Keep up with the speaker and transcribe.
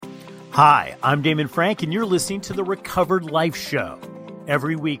Hi, I'm Damon Frank, and you're listening to the Recovered Life Show.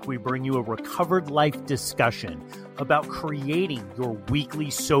 Every week, we bring you a Recovered Life discussion about creating your weekly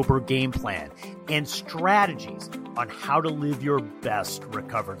sober game plan and strategies on how to live your best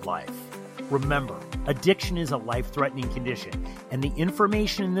recovered life. Remember, addiction is a life-threatening condition, and the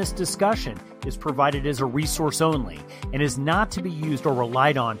information in this discussion is provided as a resource only and is not to be used or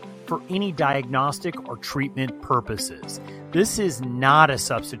relied on for any diagnostic or treatment purposes. This is not a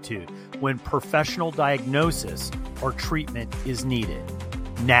substitute when professional diagnosis or treatment is needed.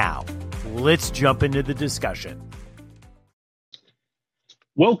 Now, let's jump into the discussion.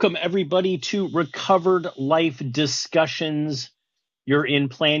 Welcome, everybody, to Recovered Life Discussions. You're in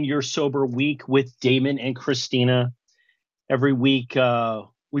Plan Your Sober Week with Damon and Christina. Every week,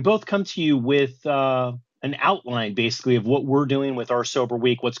 we both come to you with an outline, basically, of what we're doing with our sober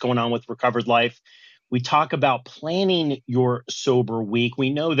week, what's going on with Recovered Life. We talk about planning your sober week. We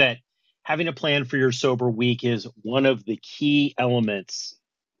know that having a plan for your sober week is one of the key elements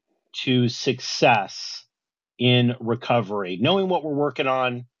to success in recovery. Knowing what we're working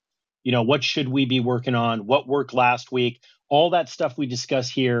on, what should we be working on, what worked last week, all that stuff we discuss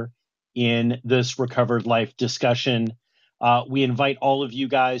here in this Recovered Life discussion. We invite all of you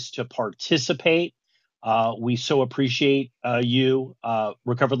guys to participate. We so appreciate you.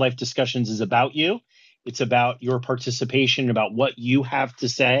 Recovered Life Discussions is about you. It's about your participation, about what you have to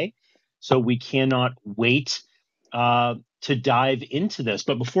say. So we cannot wait to dive into this.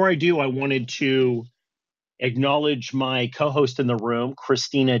 But before I do, I wanted to acknowledge my co-host in the room,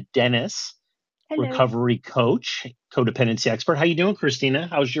 Christina Dennis. Hello. Recovery coach, codependency expert. How you doing, Christina?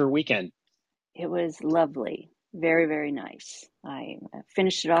 How's your weekend? It was lovely. Very, very nice. I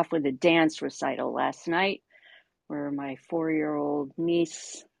finished it off with a dance recital last night where my 4-year-old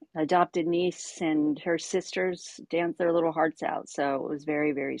niece, adopted niece, and her sisters danced their little hearts out. So it was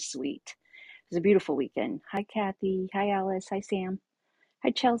very, very sweet. It was a beautiful weekend. Hi, Kathy. Hi, Alice. Hi, Sam.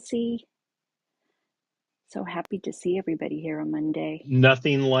 Hi, Chelsea. So happy to see everybody here on Monday.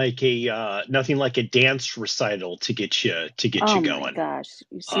 Nothing like a dance recital to get you going. Oh my gosh!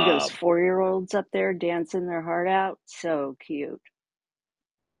 You see those 4-year-olds up there dancing their heart out? So cute.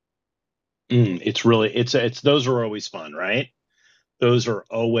 It's those are always fun, right? Those are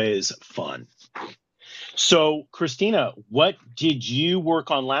always fun. So, Christina, what did you work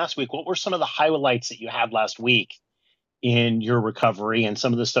on last week? What were some of the highlights that you had last week in your recovery and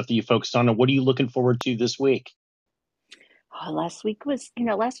some of the stuff that you focused on? And what are you looking forward to this week? Oh, last week was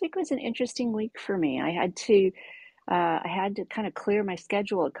an interesting week for me. I had to kind of clear my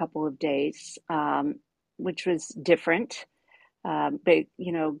schedule a couple of days, which was different. But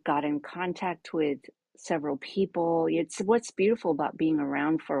got in contact with several people. It's what's beautiful about being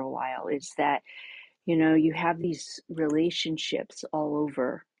around for a while is that you have these relationships all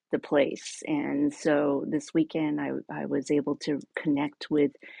over the place. And so this weekend I was able to connect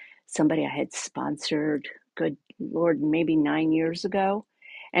with somebody I had sponsored, good Lord, maybe 9 years ago.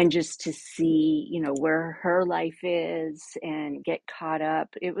 And just to see, where her life is and get caught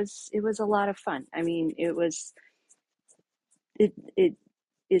up, it was a lot of fun. I mean, it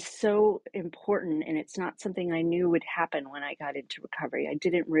is so important, and it's not something I knew would happen when I got into recovery. I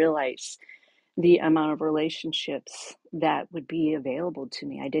didn't realize the amount of relationships that would be available to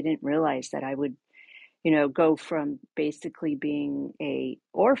me. I didn't realize that I would, go from basically being a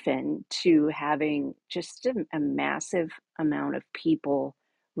orphan to having just a massive amount of people,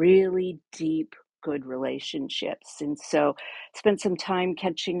 really deep, good relationships. And so spent some time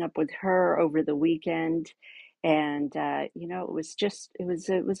catching up with her over the weekend. And, it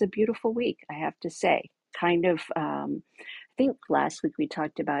was a beautiful week, I have to say. Kind of, I think last week we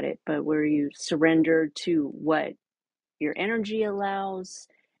talked about it, but where you surrender to what your energy allows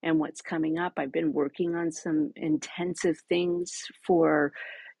and what's coming up. I've been working on some intensive things for,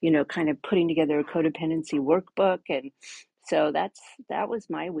 kind of putting together a codependency workbook. And so that was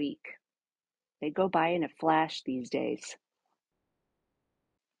my week. They go by in a flash these days.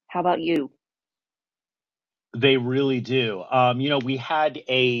 How about you? They really do. We had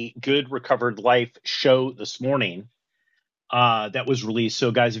a good Recovered Life show this morning that was released.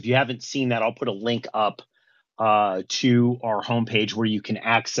 So, guys, if you haven't seen that, I'll put a link up to our homepage where you can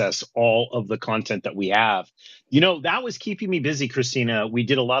access all of the content that we have. That was keeping me busy, Christina. We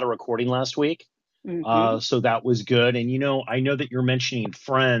did a lot of recording last week, so that was good. And I know that you're mentioning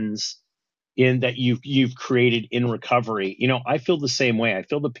friends in that you've created in recovery. I feel the same way. I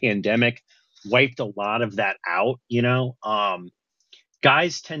feel the pandemic wiped a lot of that out.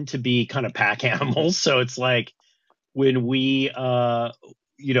 Guys tend to be kind of pack animals, so it's like when we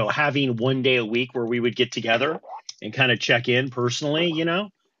having one day a week where we would get together and kind of check in personally,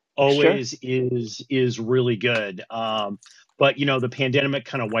 Sure. always is really good. But the pandemic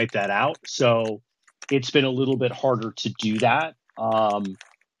kind of wiped that out, so it's been a little bit harder to do that.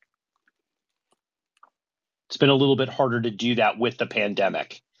 It's been a little bit harder to do that with the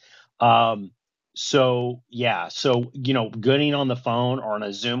pandemic. Um, so yeah, so getting on the phone or on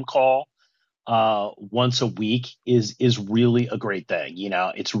a Zoom call once a week is really a great thing.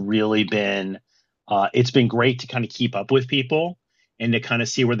 It's been great to kind of keep up with people and to kind of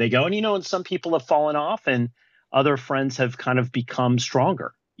see where they go. And some people have fallen off, and other friends have kind of become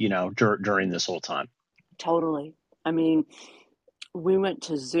stronger. During this whole time. Totally. I mean, we went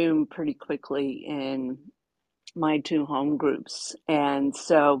to Zoom pretty quickly in my two home groups. And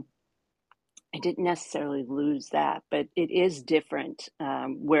so I didn't necessarily lose that, but it is different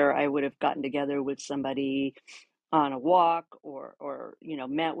where I would have gotten together with somebody on a walk or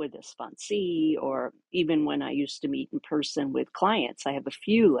met with a sponsee, or even when I used to meet in person with clients. I have a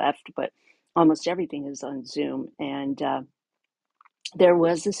few left, but almost everything is on Zoom. And there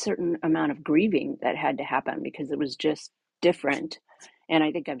was a certain amount of grieving that had to happen because it was just different. And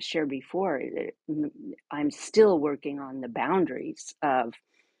I think I've shared before that I'm still working on the boundaries of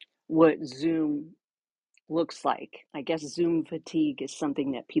what Zoom looks like. I guess Zoom fatigue is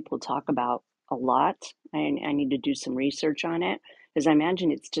something that people talk about a lot. I need to do some research on it because I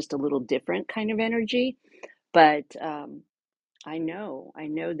imagine it's just a little different kind of energy. But I know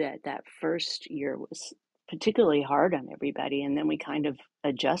that that first year was particularly hard on everybody, and then we kind of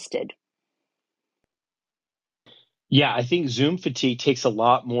adjusted. Yeah, I think Zoom fatigue takes a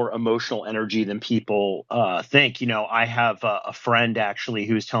lot more emotional energy than people think. I have a friend actually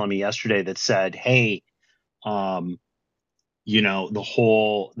who was telling me yesterday that said, "Hey, um,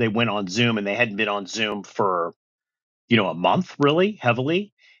 they went on Zoom and they hadn't been on Zoom for a month really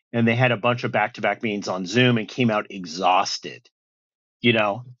heavily, and they had a bunch of back-to-back meetings on Zoom and came out exhausted, you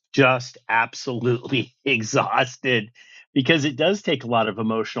know, just absolutely exhausted because it does take a lot of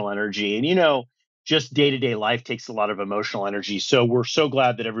emotional energy. And, just day to day life takes a lot of emotional energy. So we're so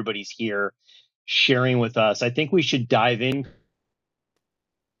glad that everybody's here sharing with us. I think we should dive in.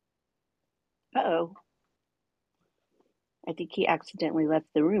 Uh-oh, I think he accidentally left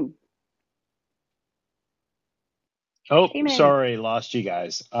the room. Oh, Damon, sorry, lost you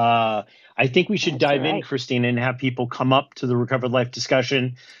guys. I think we should that's all dive in, right. Christina, and have people come up to the Recovered Life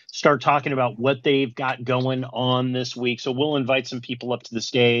discussion, start talking about what they've got going on this week. So we'll invite some people up to the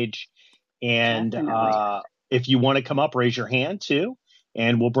stage. And Definitely. if you want to come up, raise your hand too,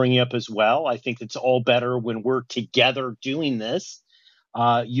 and we'll bring you up as well. I think it's all better when we're together doing this.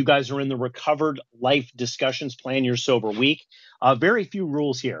 You guys are in the Recovered Life Discussions Plan Your Sober Week. Very few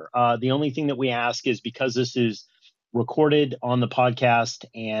rules here. The only thing that we ask is because this is recorded on the podcast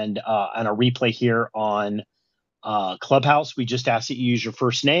and on a replay here on Clubhouse, we just ask that you use your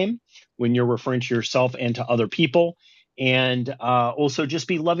first name when you're referring to yourself and to other people, and also just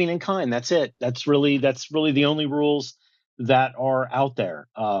be loving and kind. That's it. That's really the only rules that are out there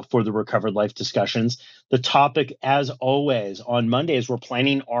for the Recovered Life discussions. The topic, as always, on Mondays, we're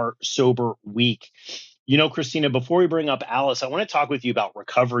planning our sober week. Christina, before we bring up Alice, I want to talk with you about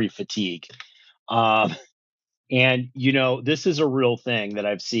recovery fatigue. Um, and, this is a real thing that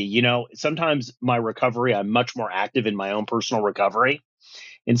I've seen. Sometimes my recovery, I'm much more active in my own personal recovery.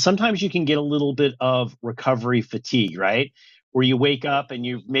 And sometimes you can get a little bit of recovery fatigue, right? Where you wake up and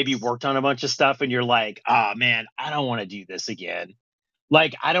you maybe worked on a bunch of stuff and you're like, ah, man, I don't want to do this again.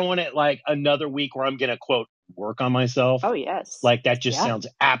 Like, I don't want it like another week where I'm going to quote, work on myself. Oh, yes. Like, that just Yeah. sounds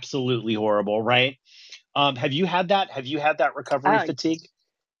absolutely horrible, right? Have you had that? Have you had that recovery Uh, fatigue?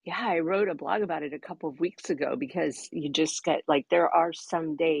 yeah, I wrote a blog about it a couple of weeks ago because you just get like, there are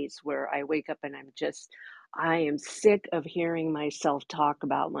some days where I wake up and I am sick of hearing myself talk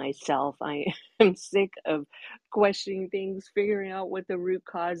about myself. I am sick of questioning things, figuring out what the root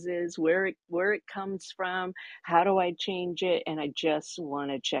cause is, where it comes from, how do I change it, and I just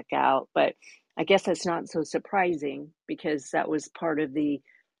want to check out. But I guess that's not so surprising because that was part of the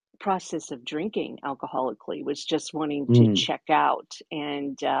process of drinking alcoholically, was just wanting to Mm, check out.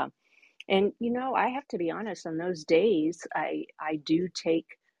 And I have to be honest, on those days I do take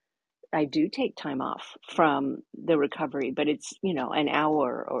time off from the recovery, but it's an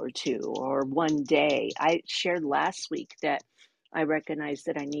hour or two or one day. I shared last week that I recognized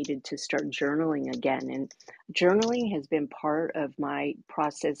that I needed to start journaling again, and journaling has been part of my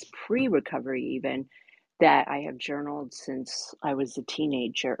process pre-recovery, even, that I have journaled since I was a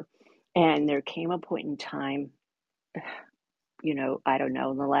teenager. And there came a point in time, I don't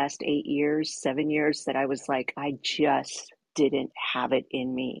know, in the last 8 years, 7 years, that I was like, I just didn't have it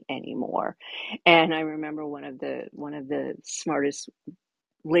in me anymore. And I remember one of the smartest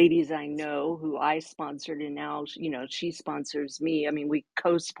ladies I know who I sponsored, and now, she sponsors me. I mean, we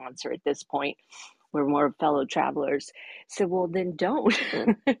co-sponsor at this point. We're more fellow travelers. So, well, then don't.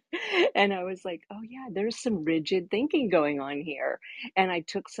 And I was like, oh yeah, there's some rigid thinking going on here. And I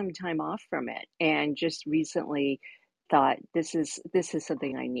took some time off from it and just recently thought this is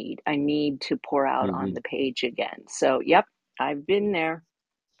something I need. I need to pour out on Mhm. the page again. So, yep, I've been there.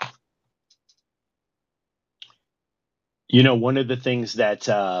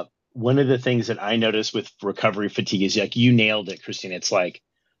 One of the things that I notice with recovery fatigue is like you nailed it, Christine. It's like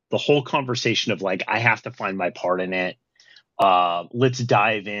the whole conversation of like I have to find my part in it. Let's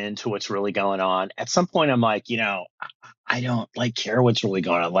dive into what's really going on. At some point, I'm like, I don't like care what's really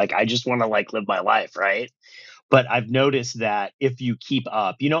going on. Like I just want to like live my life, right? But I've noticed that if you keep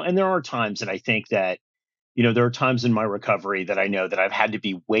up, and there are times that I think that there are times in my recovery that I know that I've had to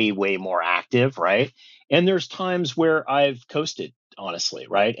be way, way more active, right? And there's times where I've coasted, honestly,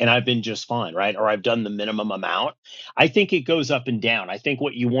 right? And I've been just fine, right? Or I've done the minimum amount. I think it goes up and down. I think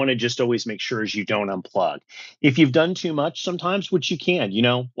what you want to just always make sure is you don't unplug. If you've done too much sometimes, which you can,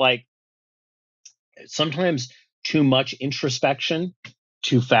 like sometimes too much introspection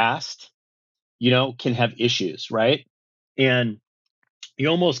too fast, can have issues, right? And you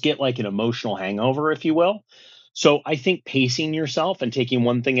almost get like an emotional hangover, if you will. So I think pacing yourself and taking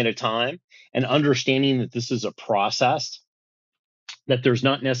one thing at a time and understanding that this is a process, that there's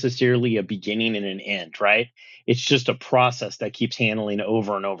not necessarily a beginning and an end, right? It's just a process that keeps handling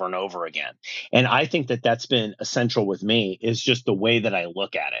over and over and over again. And I think that that's been essential with me is just the way that I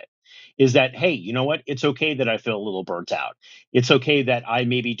look at it is that, hey, you know what? It's okay that I feel a little burnt out. It's okay that I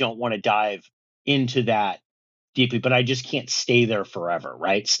maybe don't want to dive into that deeply, but I just can't stay there forever,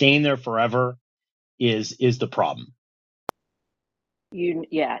 right? Staying there forever is the problem.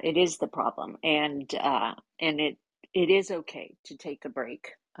 Yeah, it is the problem, and it is okay to take a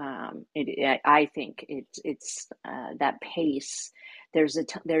break. I think it's that pace.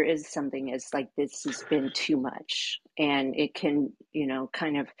 There is something as like this has been too much, and it can,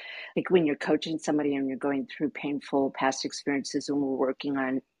 kind of like when you're coaching somebody and you're going through painful past experiences, and we're working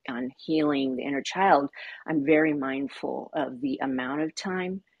on healing the inner child. I'm very mindful of the amount of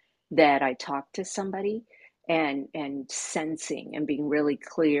time that I talk to somebody, and sensing and being really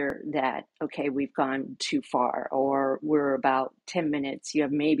clear that, okay, we've gone too far, or we're about 10 minutes, you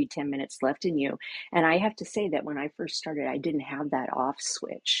have maybe 10 minutes left in you. And I have to say that when I first started, I didn't have that off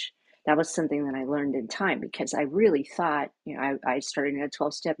switch. That was something that I learned in time, because I really thought, I started in a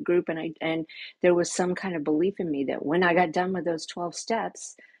 12-step group, and there was some kind of belief in me that when I got done with those 12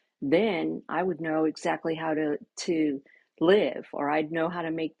 steps, then I would know exactly how to live, or I'd know how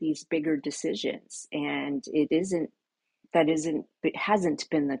to make these bigger decisions. And it hasn't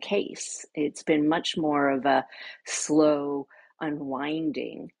been the case. It's been much more of a slow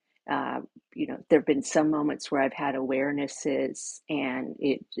unwinding. Uh, there have been some moments where I've had awarenesses, and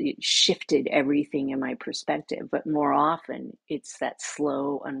it shifted everything in my perspective. But more often, it's that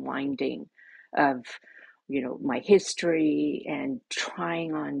slow unwinding of, my history, and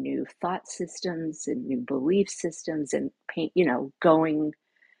trying on new thought systems and new belief systems, and going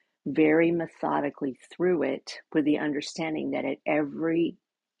very methodically through it, with the understanding that at every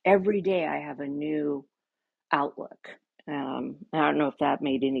day I have a new outlook. I don't know if that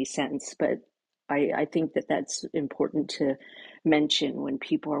made any sense, but I think that that's important to mention when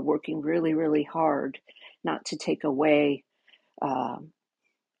people are working really, really hard, not to take away uh,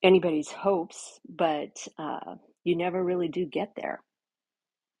 anybody's hopes, but you never really do get there.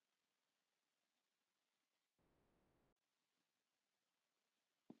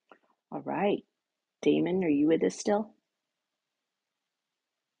 All right. Damon, are you with us still?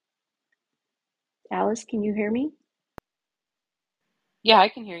 Alice, can you hear me? Yeah, I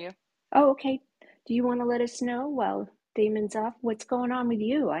can hear you. Oh, okay. Do you want to let us know while Damon's off what's going on with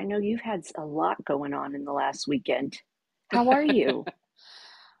you? I know you've had a lot going on in the last weekend. How are you?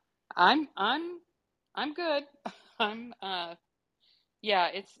 I'm I'm I'm good. I'm yeah,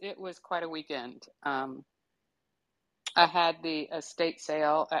 it was quite a weekend. I had the estate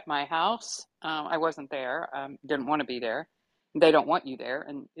sale at my house. I wasn't there. Didn't want to be there. They don't want you there,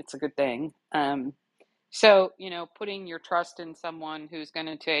 and it's a good thing. So, putting your trust in someone who's going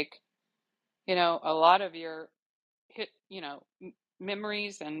to take, a lot of your hit,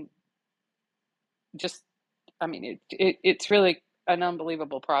 memories, and just, I mean, it's really an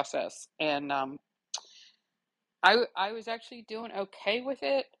unbelievable process. And I was actually doing okay with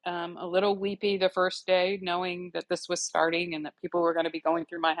it. A little weepy the first day, knowing that this was starting and that people were going to be going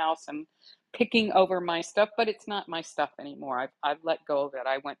through my house and picking over my stuff. But it's not my stuff anymore. I've let go of it.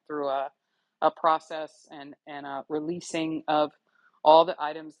 I went through a process and a releasing of all the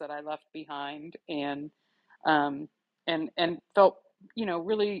items that I left behind, um, and felt,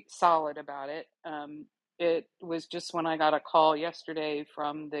 really solid about it. It was just when I got a call yesterday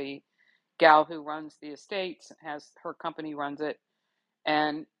from the gal who runs the estates, has her company runs it,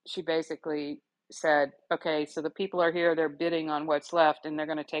 and she basically said, okay, so the people are here, they're bidding on what's left, and they're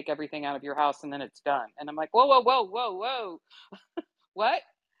going to take everything out of your house, and then it's done. And I'm like, whoa, whoa, whoa, whoa, whoa, what?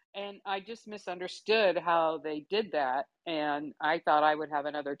 And I just misunderstood how they did that. And I thought I would have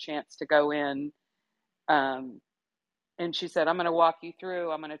another chance to go in. Um, and she said, I'm going to walk you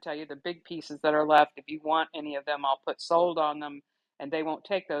through. I'm going to tell you the big pieces that are left. If you want any of them, I'll put sold on them and they won't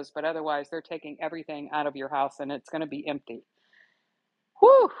take those. But otherwise, they're taking everything out of your house and it's going to be empty.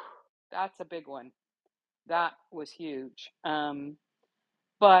 Whew, that's a big one. That was huge.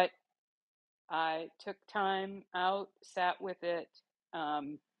 But I took time out, sat with it,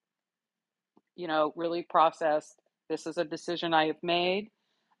 um, really processed. This is a decision I have made.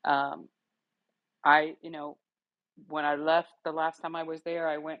 Um, I when I left the last time I was there,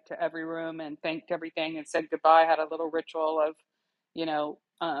 I went to every room and thanked everything and said goodbye. Had a little ritual of, you know,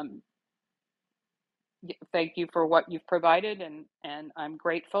 um, thank you for what you've provided, and I'm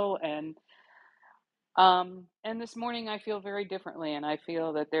grateful. And this morning I feel very differently, and I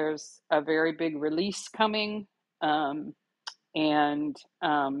feel that there's a very big release coming. Um, and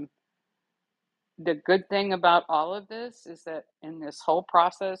The good thing about all of this is that in this whole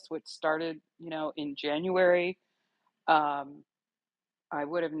process, which started, in January, um, I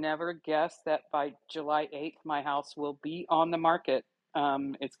would have never guessed that by July 8th, my house will be on the market.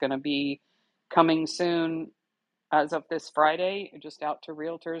 It's going to be coming soon as of this Friday, just out to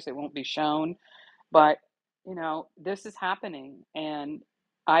realtors. It won't be shown, but this is happening, and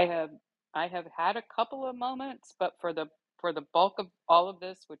I have I have had a couple of moments, but for the bulk of all of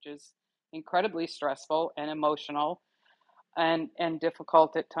this, which is incredibly stressful and emotional and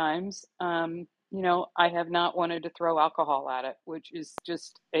difficult at times, I have not wanted to throw alcohol at it, which is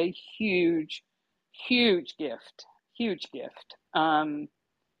just a huge, huge gift, huge gift.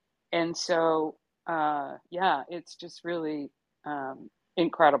 And so, yeah, it's just really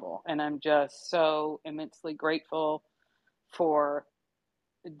incredible. And I'm just so immensely grateful for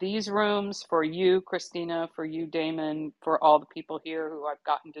these rooms, for you, Christina, for you, Damon, for all the people here who I've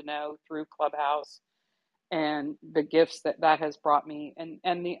gotten to know through Clubhouse and the gifts that that has brought me,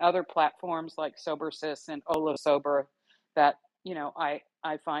 and the other platforms like SoberSys and Ola Sober that I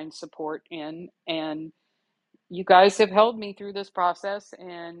find support in. And you guys have held me through this process,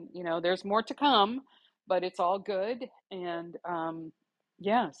 and there's more to come, but it's all good. And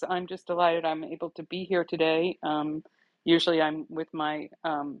yes, I'm just delighted I'm able to be here today. Usually I'm with my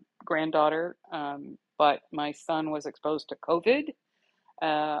granddaughter, but my son was exposed to COVID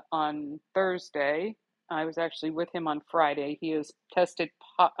on Thursday. I was actually with him on Friday. He is tested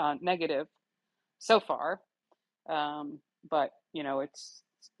negative so far, um, but it's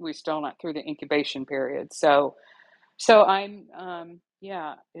we still not through the incubation period. So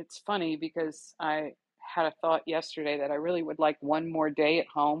yeah, it's funny because I had a thought yesterday that I really would like one more day at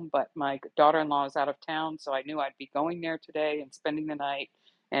home, but my daughter-in-law is out of town, so I knew I'd be going there today and spending the night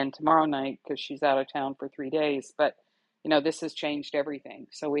and tomorrow night because she's out of town for 3 days. But this has changed everything,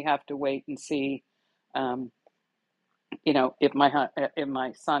 so we have to wait and see, um, if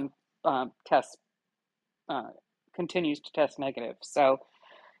my son tests uh, continues to test negative. So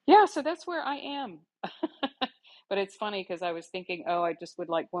yeah, so that's where I am. But it's funny because I was thinking, oh, I just would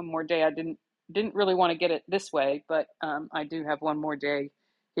like one more day. I didn't really want to get it this way, but I do have one more day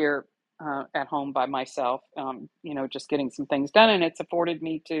here at home by myself. Just getting some things done, and it's afforded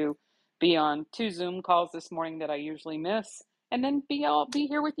me to be on 2 Zoom calls this morning that I usually miss, and then be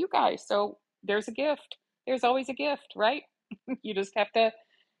here with you guys. So there's a gift. There's always a gift, right? You just have to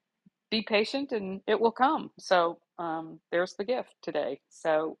be patient and it will come. So there's the gift today.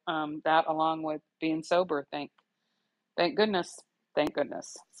 So that, along with being sober, thank goodness, thank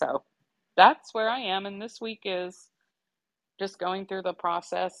goodness. So that's where I am, and this week is just going through the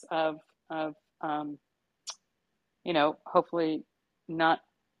process of um, hopefully not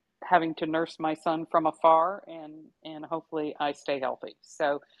having to nurse my son from afar, and hopefully I stay healthy.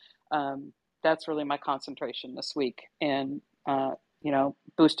 So that's really my concentration this week, and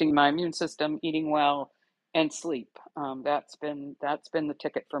boosting my immune system, eating well, and sleep. That's been the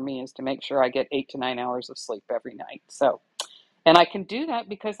ticket for me, is to make sure I get 8 to 9 hours of sleep every night. So, and I can do that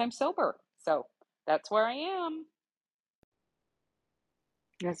because I'm sober. So that's where I am.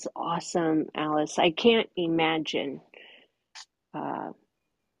 That's awesome, Alice. I can't imagine uh,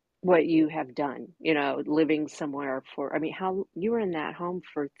 what you have done, living somewhere for, I mean, how you were in that home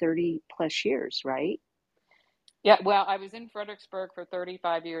for 30 plus years, right? Yeah, well, I was in Fredericksburg for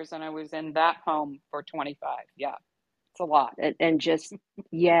 35 years and I was in that home for 25. Yeah, it's a lot. And just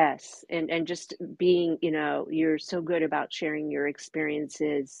yes, and just being, you're so good about sharing your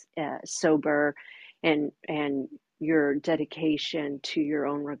experiences sober, and your dedication to your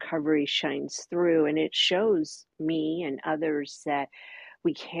own recovery shines through, and it shows me and others that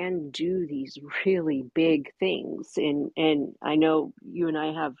we can do these really big things. And I know you and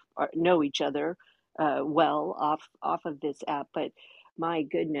I know each other well off of this app, but my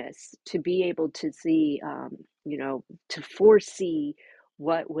goodness, to be able to see, to foresee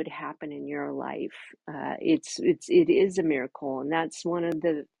what would happen in your life, it is a miracle, and that's one of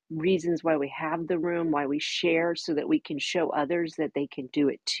the reasons why we have the room, why we share, so that we can show others that they can do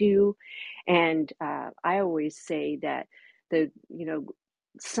it too. And I always say that the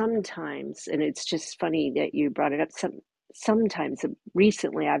sometimes, and it's just funny that you brought it up, sometimes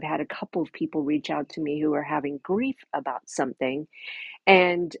recently I've had a couple of people reach out to me who are having grief about something,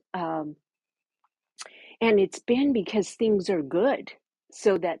 and it's been because things are good,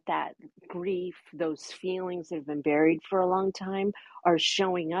 so that grief, those feelings that have been buried for a long time, are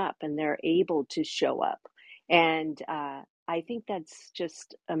showing up, and they're able to show up. And I think that's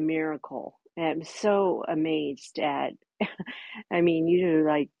just a miracle. And I'm so amazed at, I mean,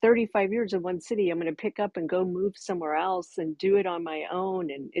 like 35 years in one city, I'm going to pick up and go move somewhere else and do it on my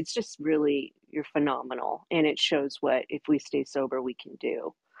own. And it's just really, you're phenomenal. And it shows what, if we stay sober, we can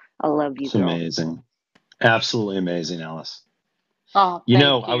do. I love you, It's girl. amazing. Absolutely amazing, Alice. Oh,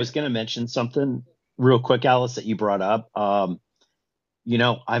 thank I you. was going to mention something real quick, Alice, that you brought up. I've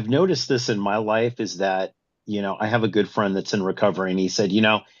noticed this in my life is that, I have a good friend that's in recovery, and he said,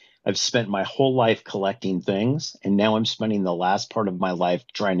 I've spent my whole life collecting things, and now I'm spending the last part of my life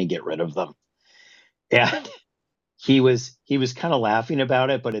trying to get rid of them. And he was kind of laughing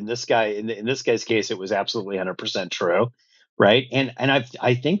about it, but in this guy's case, it was absolutely 100% true, right? And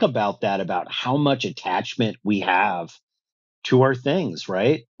I think about that, about how much attachment we have to our things,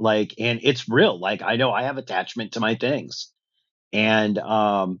 right? Like, and it's real. Like, I know I have attachment to my things. And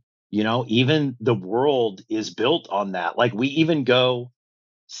even the world is built on that. Like, we even go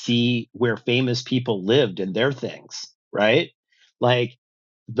see where famous people lived and their things, right? Like,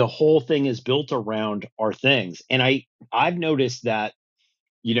 the whole thing is built around our things. And I've noticed that,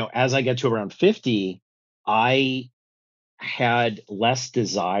 as I get to around 50, I had less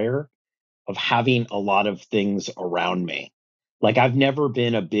desire of having a lot of things around me. Like, I've never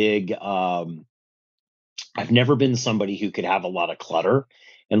been somebody who could have a lot of clutter.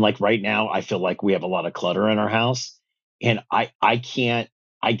 And like right now, I feel like we have a lot of clutter in our house. And I can't,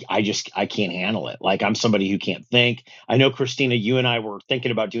 I can't handle it. Like, I'm somebody who can't think. I know, Christina, you and I were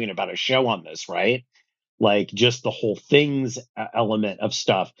thinking about doing about a show on this, right? Like, just the whole things element of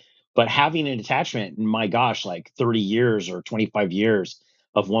stuff. But having an attachment, my gosh, like 30 years or 25 years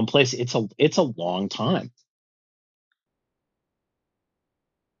of one place, it's a long time.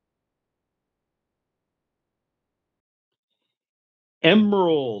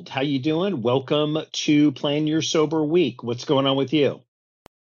 Emerald, how you doing? Welcome to Plan Your Sober Week. What's going on with you?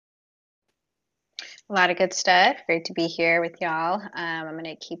 A lot of good stuff. Great to be here with y'all. I'm going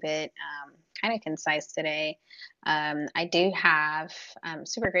to keep it kind of concise today. I do have, I'm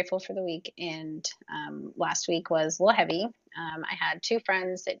super grateful for the week, and last week was a little heavy. I had two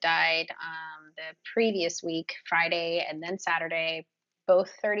friends that died the previous week, Friday and then Saturday,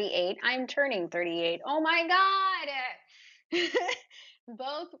 both 38. I'm turning 38. Oh my God!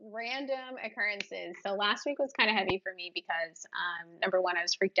 Both random occurrences. So last week was kind of heavy for me because number one, I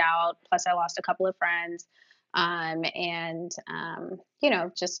was freaked out. Plus, I lost a couple of friends. And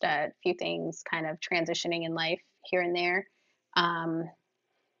just a few things kind of transitioning in life here and there. Um,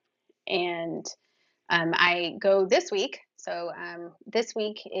 and I go this week. So this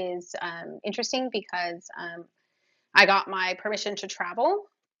week is interesting because I got my permission to travel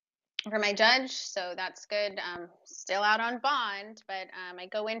for my judge, so that's good. Still out on bond, but I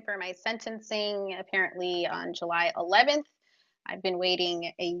go in for my sentencing apparently on July 11th. I've been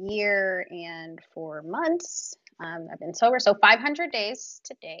waiting a year and 4 months. I've been sober, so 500 days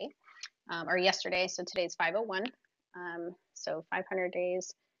today, or yesterday, so today's 501. So 500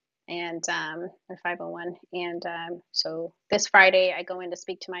 days and or 501. And so this Friday, I go in to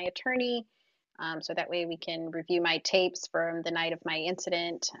speak to my attorney. So that way we can review my tapes from the night of my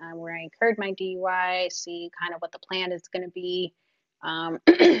incident where I incurred my DUI, see kind of what the plan is going to be.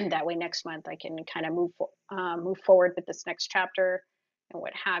 That way next month I can kind of move forward with this next chapter and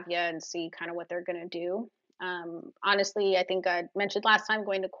what have you, and see kind of what they're going to do. Honestly, I think I mentioned last time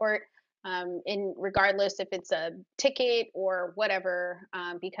going to court. in regardless if it's a ticket or whatever,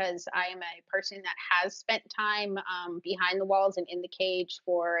 because I am a person that has spent time behind the walls and in the cage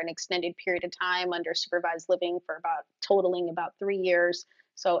for an extended period of time under supervised living for totaling about 3 years.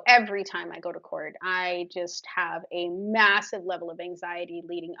 So every time I go to court, I just have a massive level of anxiety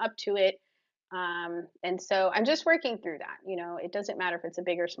leading up to it. And so I'm just working through that. It doesn't matter if it's a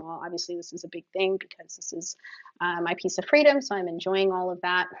big or small. Obviously, this is a big thing because this is my piece of freedom. So I'm enjoying all of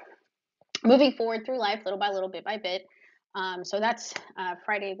that, moving forward through life little by little, bit by bit. So that's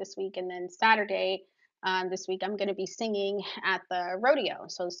Friday this week. And then Saturday this week, I'm going to be singing at the rodeo.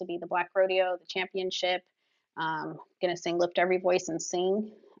 So this will be the Black Rodeo, the championship. Going to sing Lift Every Voice and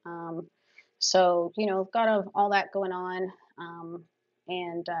Sing. So, got all that going on,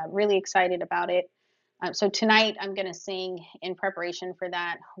 and really excited about it. So tonight I'm going to sing in preparation for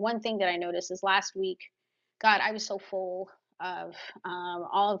that. One thing that I noticed is last week, God, I was so full of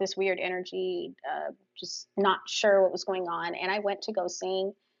all of this weird energy, just not sure what was going on. And I went to go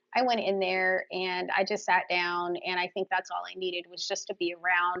sing. I went in there and I just sat down, and I think that's all I needed was just to be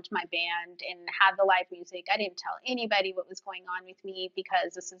around my band and have the live music. I didn't tell anybody what was going on with me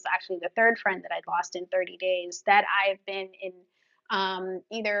because this is actually the third friend that I'd lost in 30 days that I've been in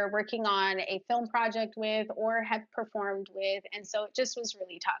either working on a film project with or have performed with. And so it just was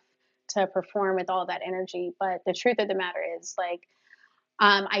really tough to perform with all that energy. But the truth of the matter is, like,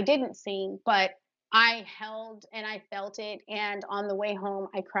 I didn't sing, but I held and I felt it. And on the way home,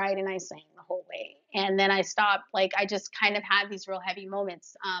 I cried and I sang the whole way. And then I stopped. Like, I just kind of had these real heavy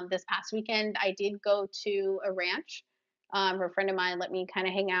moments. This past weekend, I did go to a ranch. A friend of mine let me kind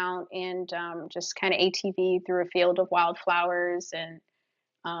of hang out and just kind of ATV through a field of wildflowers and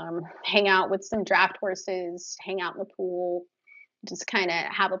hang out with some draft horses, hang out in the pool, just kind of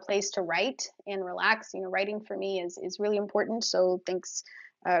have a place to write and relax. Writing for me is really important. So thanks,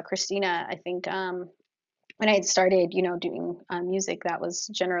 Christina. I think when I had started, doing music, that was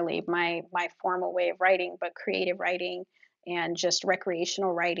generally my formal way of writing, but creative writing and just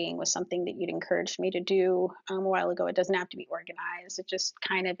recreational writing was something that you'd encouraged me to do a while ago. It doesn't have to be organized. It just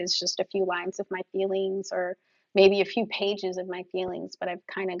kind of is just a few lines of my feelings or maybe a few pages of my feelings, but I've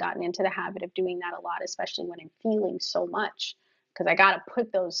kind of gotten into the habit of doing that a lot, especially when I'm feeling so much, because I got to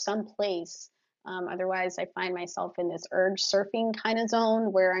put those someplace. Otherwise, I find myself in this urge surfing kind of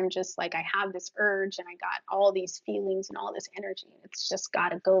zone where I'm just like, I have this urge and I got all these feelings and all this energy. It's just got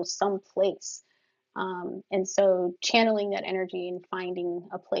to go someplace. And so channeling that energy and finding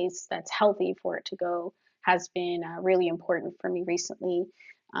a place that's healthy for it to go has been really important for me recently,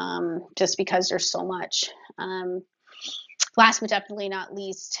 just because there's so much. Last but definitely not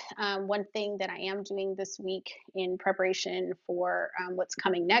least, one thing that I am doing this week in preparation for what's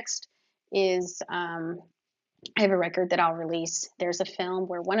coming next is I have a record that I'll release. There's a film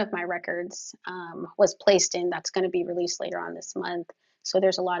where one of my records was placed in that's going to be released later on this month. So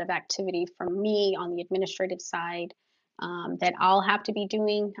there's a lot of activity from me on the administrative side that I'll have to be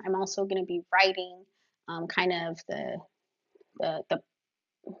doing. I'm also going to be writing kind of the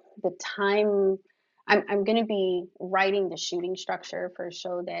time. I'm going to be writing the shooting structure for a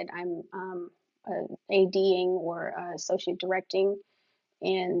show that I'm ADing or associate directing,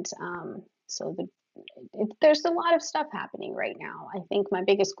 and so there's a lot of stuff happening right now. I think my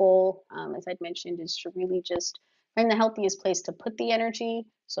biggest goal, as I'd mentioned, is to really just find the healthiest place to put the energy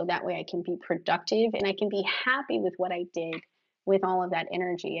so that way I can be productive and I can be happy with what I did with all of that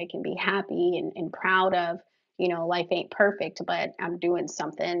energy. I can be happy and proud of, life ain't perfect, but I'm doing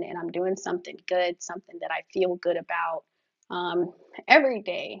something and I'm doing something good, something that I feel good about. Every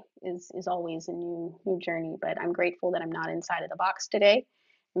day is always a new journey, but I'm grateful that I'm not inside of the box today.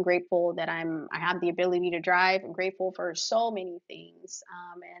 I'm grateful that I have the ability to drive. I'm grateful for so many things,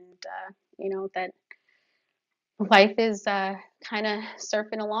 and that life is kind of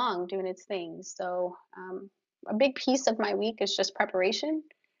surfing along, doing its thing. So a big piece of my week is just preparation,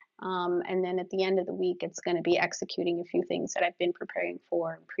 and then at the end of the week, it's going to be executing a few things that I've been preparing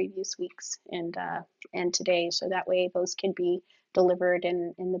for in previous weeks and today, so that way those can be delivered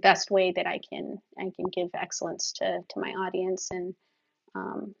in the best way that I can give excellence to my audience and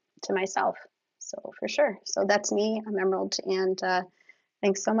to myself. So for sure. So that's me. I'm Emerald, and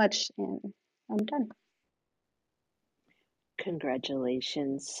thanks so much. And I'm done.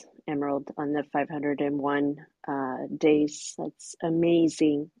 Congratulations, Emerald, on the 501 days. That's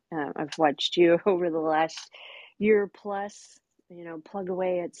amazing. I've watched you over the last year plus, plug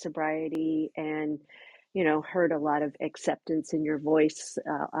away at sobriety and, heard a lot of acceptance in your voice.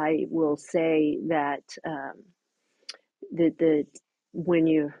 I will say that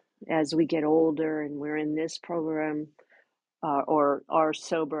when as we get older and we're in this program, or are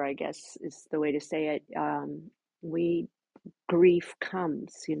sober, I guess is the way to say it. We grief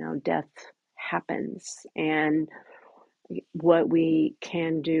comes, death happens, and what we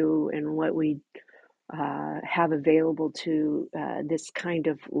can do and what we have available to this kind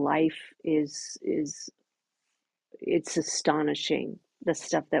of life is it's astonishing, the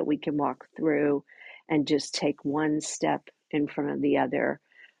stuff that we can walk through and just take one step in front of the other.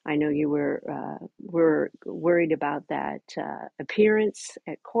 I know you were worried about that appearance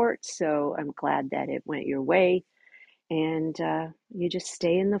at court, so I'm glad that it went your way, and you just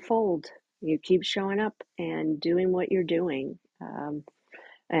stay in the fold. You keep showing up and doing what you're doing,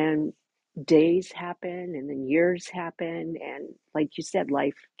 and days happen, and then years happen, and like you said,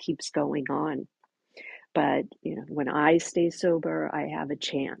 life keeps going on. But when I stay sober, I have a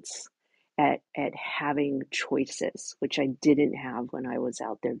chance at having choices, which I didn't have when I was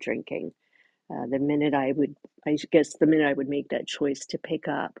out there drinking. I guess the minute I would make that choice to pick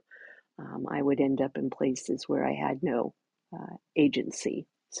up, I would end up in places where I had no agency.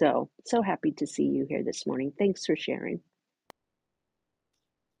 So happy to see you here this morning. Thanks for sharing.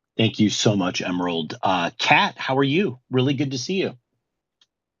 Thank you so much, Emerald. Kat, how are you? Really good to see you.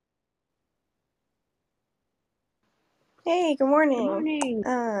 Hey, good Good morning. morning.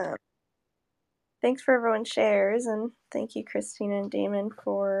 Thanks for everyone's shares, and thank you, Christina and Damon,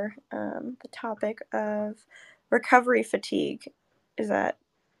 for the topic of recovery fatigue. Is that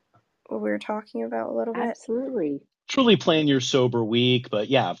what we were talking about a little bit? Absolutely. Truly plan your sober week, but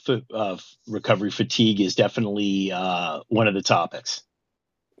yeah, recovery fatigue is definitely one of the topics.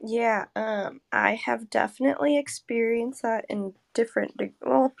 Yeah, I have definitely experienced that in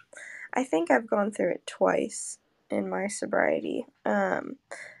well, I think I've gone through it twice in my sobriety.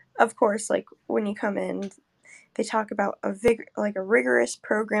 Of course, like when you come in, they talk about a rigorous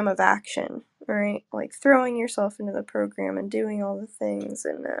program of action, right? Like throwing yourself into the program and doing all the things,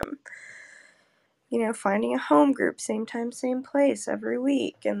 and finding a home group, same time, same place every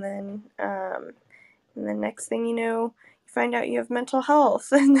week, and then next thing you know, you find out you have mental health,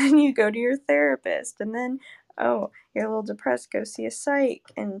 and then you go to your therapist, and then you're a little depressed, go see a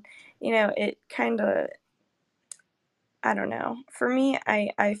psych, and it kind of, I don't know. For me,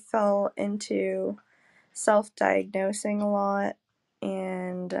 I fell into self-diagnosing a lot,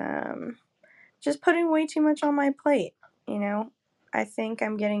 and just putting way too much on my plate. I think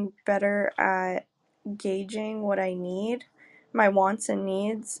I'm getting better at gauging what I need, my wants and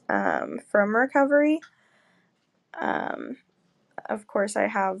needs, from recovery. Of course, I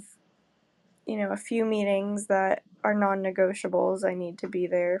have a few meetings that are non-negotiables. I need to be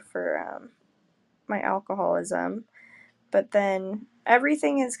there for my alcoholism, but then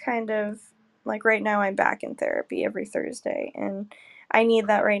everything is kind of like, right now I'm back in therapy every Thursday, and I need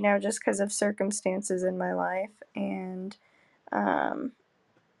that right now just because of circumstances in my life, and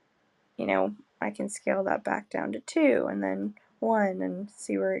I can scale that back down to 2 and then 1 and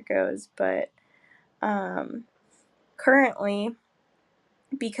see where it goes. But currently,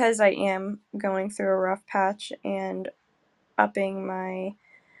 because I am going through a rough patch and upping my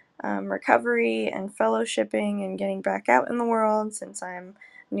recovery and fellowshipping and getting back out in the world, since I'm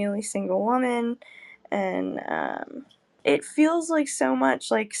a newly single woman, and it feels like so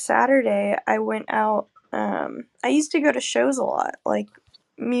much. Like Saturday, I went out. I used to go to shows a lot, like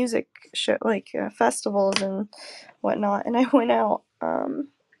music show, like festivals and whatnot, and I went out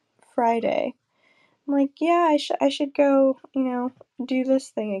Friday. I'm like, yeah, I should go, do this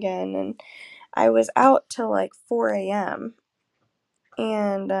thing again, and I was out till like 4 a.m.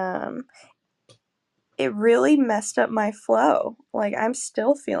 and it really messed up my flow. Like, I'm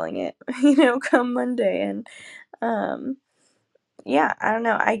still feeling it, come Monday, and yeah, I don't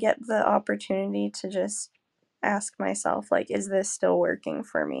know. I get the opportunity to just ask myself, like, is this still working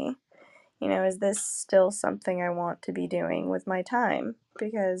for me? Is this still something I want to be doing with my time?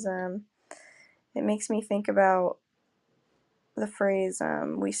 Because it makes me think about the phrase,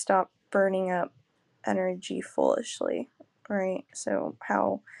 we stop burning up energy foolishly, right? So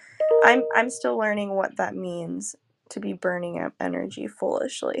how I'm still learning what that means, to be burning up energy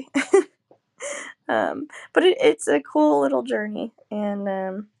foolishly. But it's a cool little journey,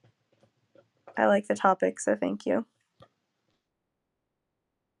 and I like the topic, so thank you.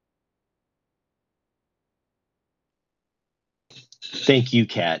 Thank you,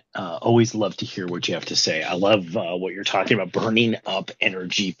 Kat. Always love to hear what you have to say. I love what you're talking about, burning up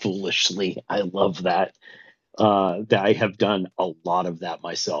energy foolishly. I love that. That I have done a lot of that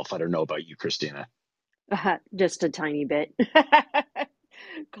myself. I don't know about you, Christina. Just a tiny bit.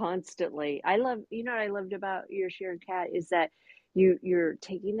 Constantly. I love, what I loved about your share, Kat, is that you're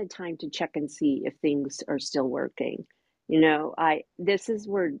taking the time to check and see if things are still working. I this is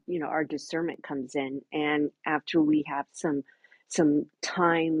where, our discernment comes in. And after we have some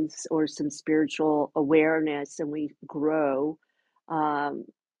times or some spiritual awareness and we grow, um,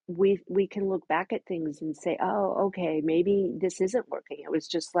 we can look back at things and say, oh, okay, maybe this isn't working. It was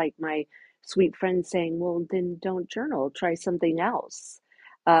just like my sweet friend saying, well, then don't journal, try something else.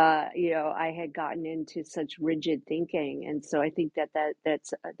 I had gotten into such rigid thinking, and so I think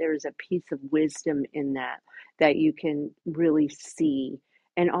that's there's a piece of wisdom in that you can really see.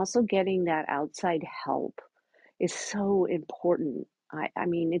 And also getting that outside help is so important. I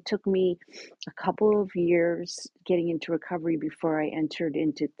mean, it took me a couple of years getting into recovery before I entered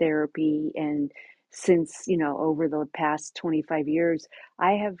into therapy. And since, over the past 25 years,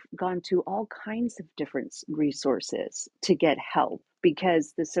 I have gone to all kinds of different resources to get help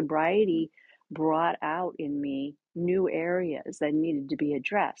because the sobriety brought out in me new areas that needed to be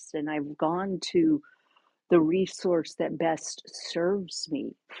addressed. And I've gone to the resource that best serves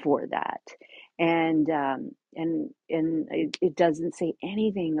me for that. And it doesn't say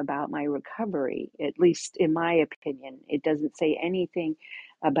anything about my recovery, at least in my opinion. It doesn't say anything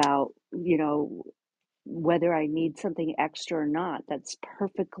about, whether I need something extra or not. That's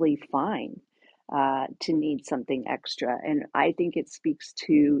perfectly fine to need something extra. And I think it speaks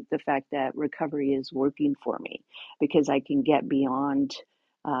to the fact that recovery is working for me because I can get beyond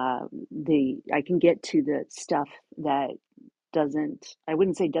I can get to the stuff that I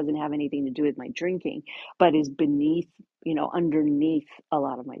wouldn't say doesn't have anything to do with my drinking, but is beneath, underneath a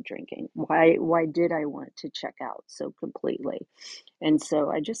lot of my drinking. Why did I want to check out so completely? And so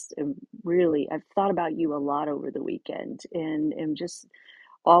I just am really, I've thought about you a lot over the weekend and am just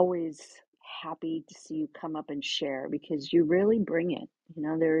always happy to see you come up and share because you really bring it.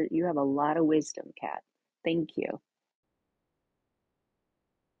 You have a lot of wisdom, Kat. Thank you.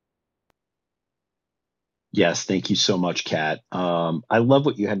 Yes, thank you so much, Kat. I love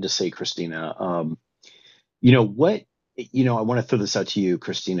what you had to say, Christina. You know what? I want to throw this out to you,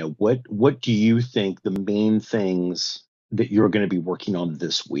 Christina. What do you think the main things that you're going to be working on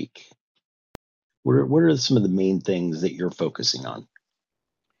this week? What are some of the main things that you're focusing on?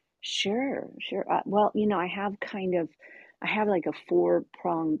 Sure, sure. Well, I have like a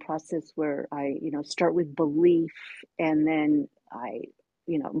four-pronged process where I, start with belief and then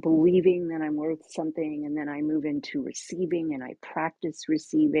believing that I'm worth something, and then I move into receiving and I practice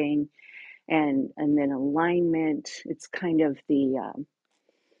receiving and then alignment. It's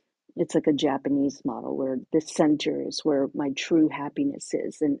like a Japanese model where the center is where my true happiness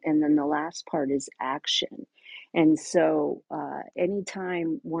is. And then the last part is action. And so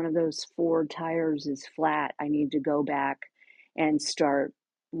anytime one of those four tires is flat, I need to go back and start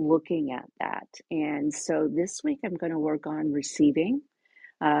looking at that. And so this week I'm going to work on receiving,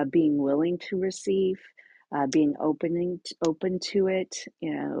 being willing to receive, being open to it.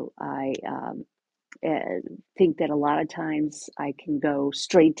 I think that a lot of times I can go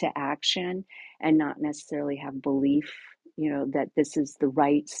straight to action and not necessarily have belief, that this is the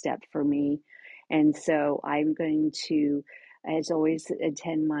right step for me. And so I'm going to, as always,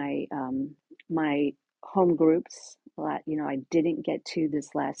 attend my home groups. I didn't get to this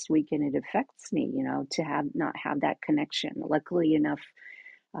last week, and it affects me, to have not have that connection. Luckily enough,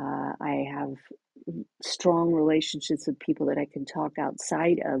 I have strong relationships with people that I can talk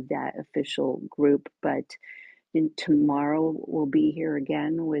outside of that official group. But tomorrow we'll be here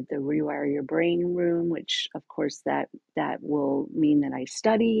again with the Rewire Your Brain room, which of course that will mean that I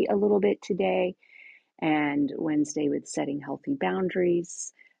study a little bit today. And Wednesday with setting healthy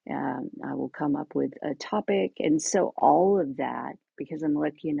boundaries. I will come up with a topic. And so all of that, because I'm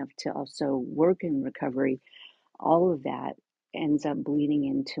lucky enough to also work in recovery, all of that ends up bleeding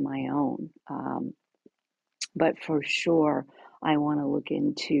into my own. But for sure, I want to look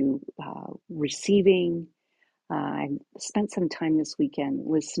into receiving. I spent some time this weekend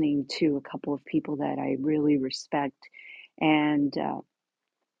listening to a couple of people that I really respect, and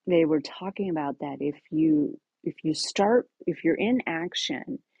they were talking about that if you're in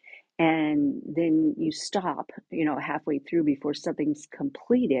action and then you stop, halfway through before something's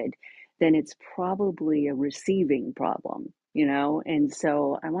completed, then it's probably a receiving problem, And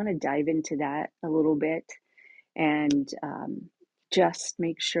so I want to dive into that a little bit and just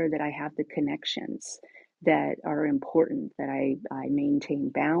make sure that I have the connections that are important, that I maintain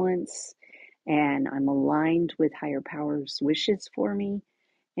balance and I'm aligned with higher powers' wishes for me.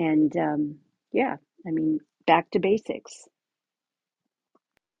 And yeah, I mean, back to basics.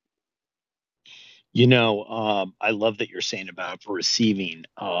 I love that you're saying about for receiving.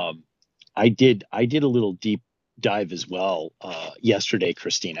 I did a little deep dive as well yesterday,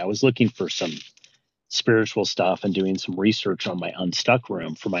 Christine. I was looking for spiritual stuff and doing some research on my Unstuck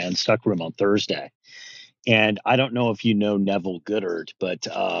room for my Unstuck room on Thursday. And I don't know if you know Neville Goddard, but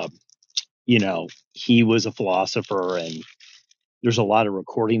he was a philosopher, and there's a lot of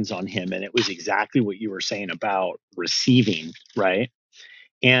recordings on him, and it was exactly what you were saying about receiving, right?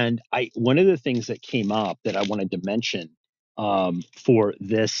 And I one of the things that came up that I wanted to mention for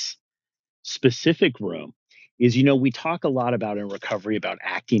this specific room is, we talk a lot about in recovery about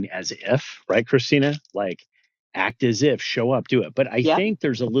acting as if, right, Christina? Like, act as if, show up, do it. But I Yep. think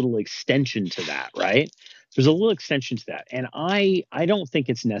there's a little extension to that, right? There's a little extension to that. And I don't think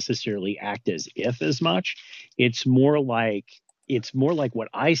it's necessarily act as if as much. It's more like what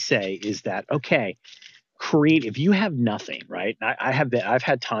I say is that, okay, create, if you have nothing, right? I've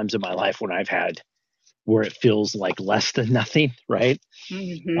had times in my life when I've had where it feels like less than nothing, right?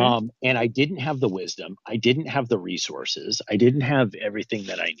 Mm-hmm. And I didn't have the wisdom. I didn't have the resources. I didn't have everything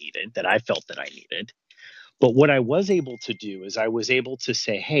that I needed, that I felt that I needed. But what I was able to do is I was able to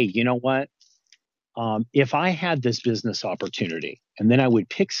say, hey, you know what? If I had this business opportunity, and then I would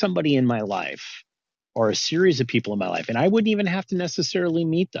pick somebody in my life or a series of people in my life, and I wouldn't even have to necessarily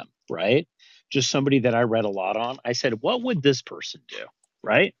meet them, right? Just somebody that I read a lot on. I said, what would this person do?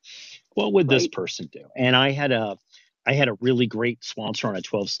 Right? What would this Right. person do? And I had a really great sponsor on a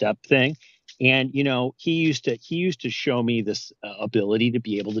 12-step thing. And he used to show me this ability to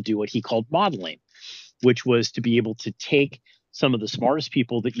be able to do what he called modeling, which was to be able to take some of the smartest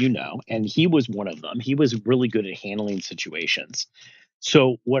people that and he was one of them. He was really good at handling situations.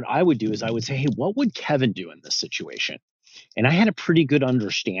 So what I would do is I would say, hey, what would Kevin do in this situation? And I had a pretty good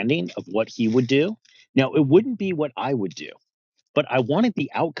understanding of what he would do. Now, it wouldn't be what I would do, but I wanted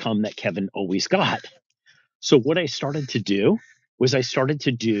the outcome that Kevin always got. So what I started to do was I started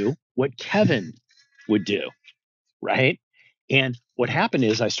to do what Kevin would do, right? And what happened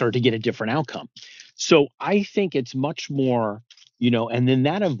is I started to get a different outcome. So I think it's much more, and then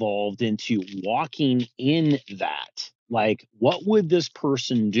that evolved into walking in that. Like, what would this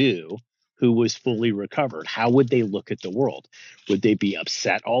person do who was fully recovered? How would they look at the world? Would they be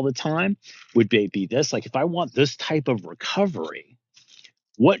upset all the time? Would they be this? Like, if I want this type of recovery,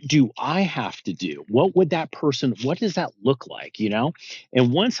 what do I have to do? What does that look like?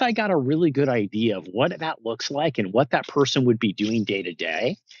 And once I got a really good idea of what that looks like and what that person would be doing day to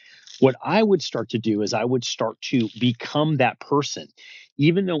day, what I would start to do is I would start to become that person,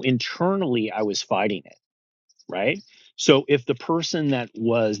 even though internally I was fighting it, right? So if the person that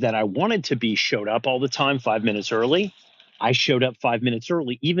I wanted to be showed up all the time 5 minutes early, I showed up 5 minutes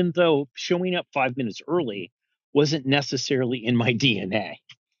early, even though showing up 5 minutes early wasn't necessarily in my DNA,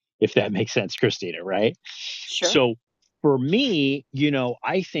 if that makes sense, Christina, right? Sure. So for me,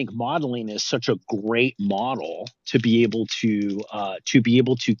 I think modeling is such a great model to be able to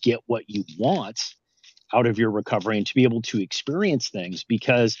get what you want out of your recovery and to be able to experience things,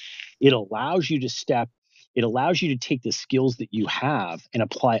 because it allows you to take the skills that you have and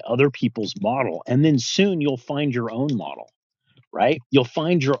apply other people's model, and then soon you'll find your own model, right? You'll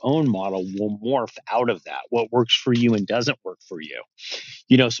find your own model will morph out of that, what works for you and doesn't work for you.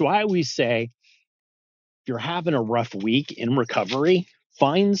 So I always say, if you're having a rough week in recovery,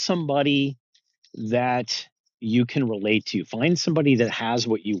 find somebody that you can relate to. Find somebody that has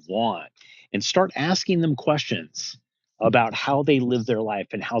what you want and start asking them questions about how they live their life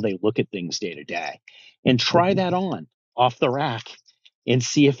and how they look at things day to day. And try that on off the rack and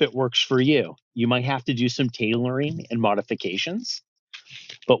see if it works for you. You might have to do some tailoring and modifications,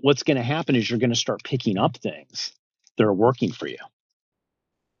 but what's going to happen is you're going to start picking up things that are working for you.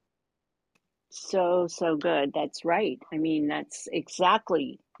 So good. That's right. I mean, that's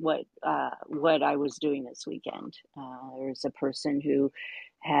exactly what I was doing this weekend. There's a person who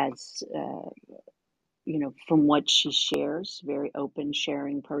has, from what she shares, very open,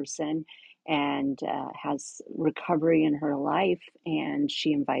 sharing person, and has recovery in her life. And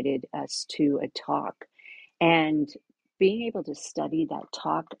she invited us to a talk, and being able to study that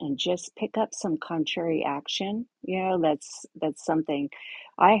talk and just pick up some contrary action, that's something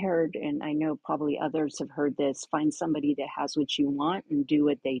I heard, and I know probably others have heard this: find somebody that has what you want and do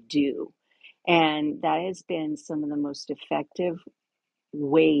what they do. And that has been some of the most effective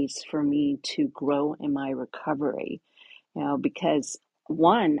ways for me to grow in my recovery, because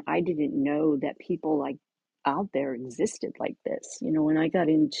one, I didn't know that people like out there existed like this. When I got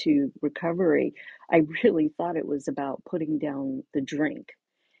into recovery, I really thought it was about putting down the drink.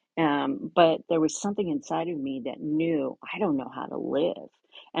 But there was something inside of me that knew I don't know how to live.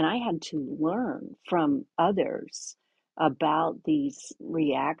 And I had to learn from others about these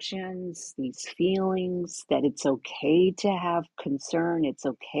reactions, these feelings, that it's okay to have concern, it's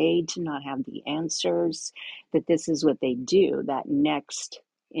okay to not have the answers, that this is what they do, that next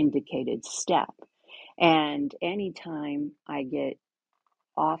indicated step. And anytime I get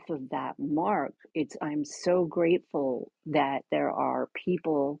off of that mark, I'm so grateful that there are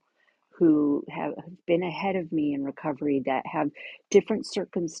people who have been ahead of me in recovery that have different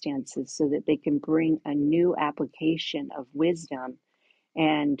circumstances so that they can bring a new application of wisdom.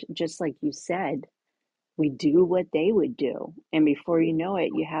 And just like you said, we do what they would do. And before you know it,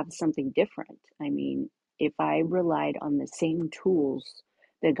 you have something different. I mean, if I relied on the same tools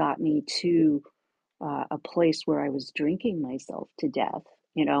that got me to a place where I was drinking myself to death,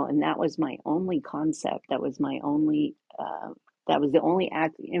 and that was my only concept. That was the only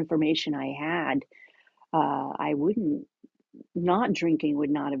information I had. I wouldn't Not drinking would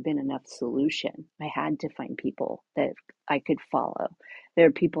not have been enough solution. I had to find people that I could follow. There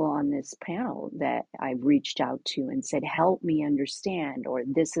are people on this panel that I've reached out to and said, help me understand, or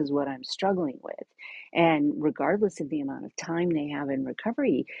this is what I'm struggling with. And regardless of the amount of time they have in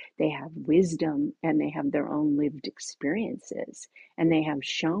recovery, they have wisdom and they have their own lived experiences. And they have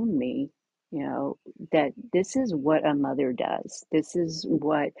shown me, that this is what a mother does. This is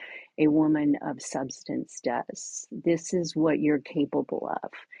what a woman of substance does. This is what you're capable of.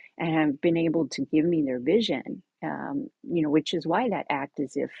 And have been able to give me their vision, which is why that act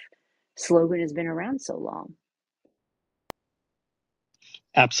as if slogan has been around so long.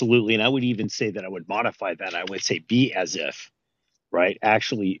 Absolutely. And I would even say that I would modify that. I would say be as if, right?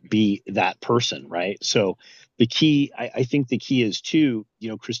 Actually be that person, right? So the key, I think the key is too,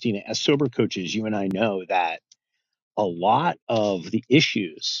 Christina, as sober coaches, you and I know that a lot of the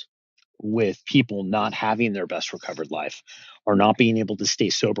issues with people not having their best recovered life or not being able to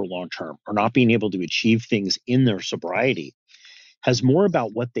stay sober long term or not being able to achieve things in their sobriety has more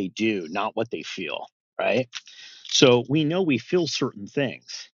about what they do, not what they feel, right? So we know we feel certain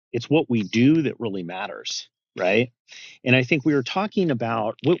things. It's what we do that really matters, right? And I think we were talking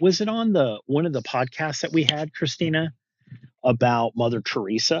about, what was it on the one of the podcasts that we had, Christina, about Mother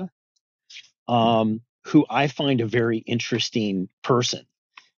Teresa, who I find a very interesting person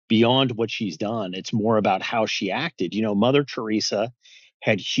beyond what she's done. It's more about how she acted. Mother Teresa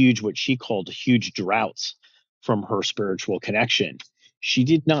had what she called huge droughts from her spiritual connection. She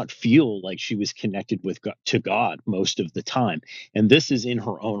did not feel like she was connected to God most of the time. And this is in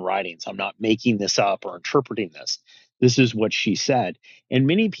her own writings. I'm not making this up or interpreting this. This is what she said. And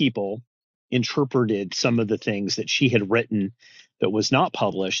many people interpreted some of the things that she had written that was not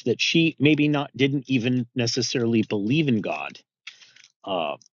published, that she maybe not didn't even necessarily believe in God,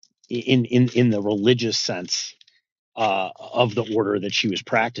 uh, in the religious sense, of the order that she was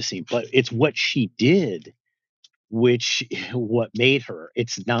practicing, but it's what she did, which what made her.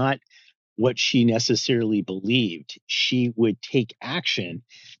 It's not what she necessarily believed. She would take action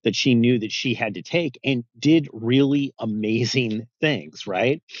that she knew that she had to take and did really amazing things,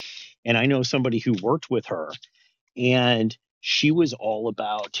 right? And I know somebody who worked with her, and she was all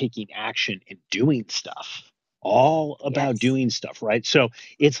about taking action and doing stuff, all about Yes. doing stuff, right? So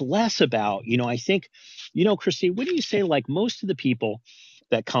it's less about, I think, Christine, what do you say? Like most of the people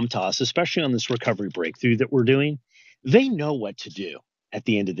that come to us, especially on this recovery breakthrough that we're doing, they know what to do at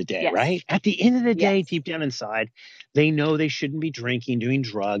the end of the day, Yes. right? At the end of the day, Yes. deep down inside, they know they shouldn't be drinking, doing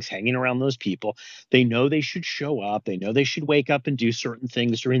drugs, hanging around those people. They know they should show up. They know they should wake up and do certain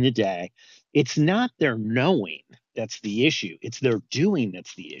things during the day. It's not their knowing that's the issue. It's their doing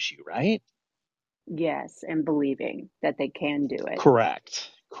that's the issue, right? Yes. And believing that they can do it.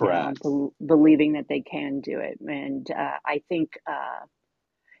 Correct. Correct. Believing that they can do it. And I think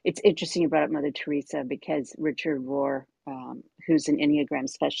it's interesting you brought up Mother Teresa, because Richard Rohr, who's an Enneagram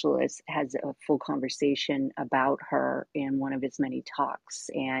specialist, has a full conversation about her in one of his many talks.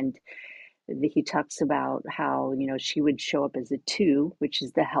 And he talks about how, she would show up as a two, which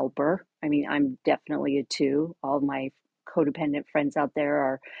is the helper. I mean, I'm definitely a two. All my codependent friends out there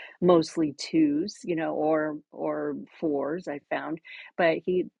are mostly twos, or fours, I found. But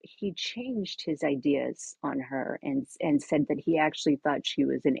he changed his ideas on her and said that he actually thought she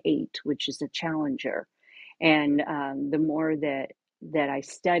was an eight, which is a challenger. And the more that I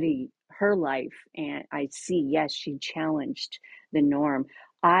study her life and I see, yes, she challenged the norm.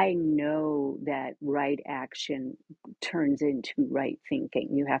 I know that right action turns into right thinking.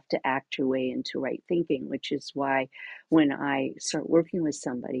 You have to act your way into right thinking, which is why when I start working with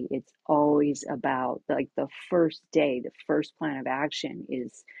somebody, it's always about, like, the first day, the first plan of action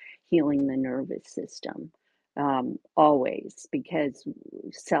is healing the nervous system. Always, because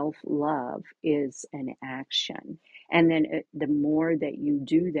self love is an action. And then the more that you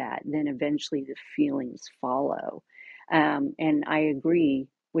do that, then eventually the feelings follow. And I agree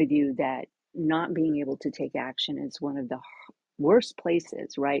with you that not being able to take action is one of the worst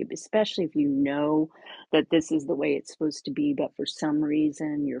places, right? Especially if you know that this is the way it's supposed to be, but for some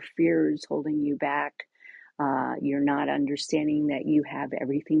reason your fear is holding you back. You're not understanding that you have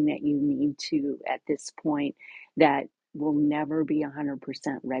everything that you need to at this point, that will never be 100%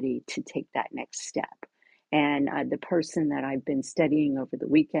 ready to take that next step. And the person that I've been studying over the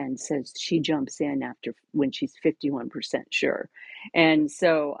weekend says she jumps in after when she's 51% sure. And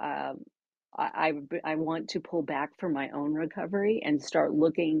so I want to pull back from my own recovery and start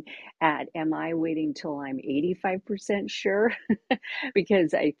looking at, am I waiting till I'm 85% sure?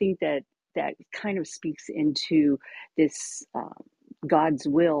 Because I think that that kind of speaks into this God's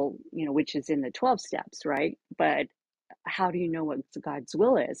will, which is in the 12 steps, right? But how do you know what God's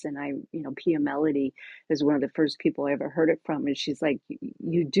will is? And Pia Melody is one of the first people I ever heard it from. And she's like,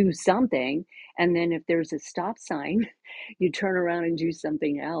 you do something. And then if there's a stop sign, you turn around and do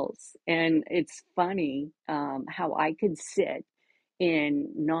something else. And it's funny how I could sit in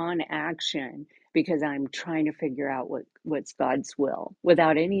non-action because I'm trying to figure out what's God's will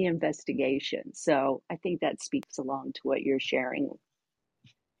without any investigation. So I think that speaks along to what you're sharing.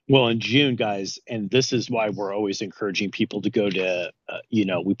 Well, in June, guys, and this is why we're always encouraging people to go to,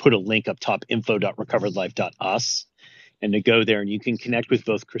 we put a link up top, info.recoveredlife.us, and to go there, and you can connect with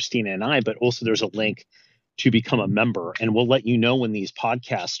both Christina and I, but also there's a link to become a member, and we'll let you know when these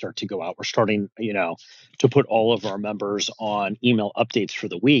podcasts start to go out. We're starting, to put all of our members on email updates for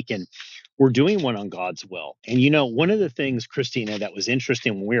the week, and we're doing one on God's will. And, one of the things, Christina, that was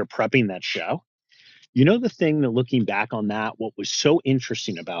interesting when we were prepping that show, the thing that looking back on that, what was so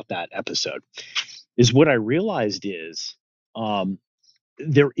interesting about that episode is what I realized is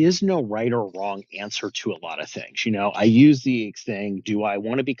there is no right or wrong answer to a lot of things. I use the thing, do I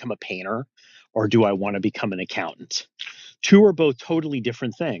want to become a painter or do I want to become an accountant? Two are both totally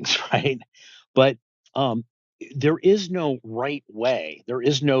different things, right? But there is no right way. There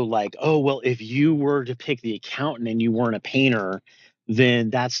is no like, oh, well, if you were to pick the accountant and you weren't a painter, then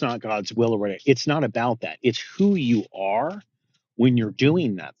that's not God's will or whatever. It's not about that. It's who you are when you're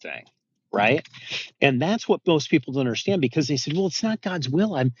doing that thing, right? And that's what most people don't understand, because they said, well, it's not God's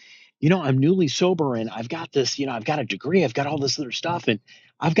will. I'm newly sober and I've got this, I've got a degree, I've got all this other stuff, and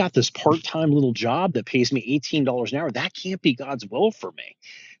I've got this part-time little job that pays me $18 an hour. That can't be God's will for me.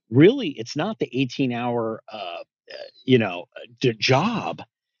 Really, it's not the 18-hour, job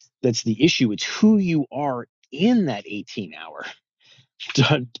that's the issue. It's who you are in that 18-hour,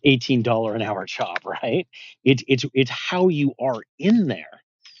 $18 an hour job, right? It's how you are in there.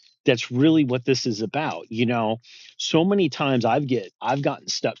 That's really what this is about. So many times I've gotten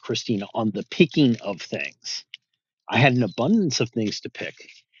stuck, Christina, on the picking of things. I had an abundance of things to pick.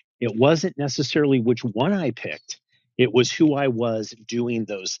 It wasn't necessarily which one I picked. It was who I was doing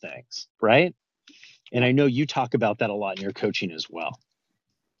those things, right? And I know you talk about that a lot in your coaching as well.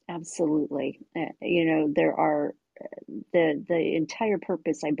 Absolutely. There are the entire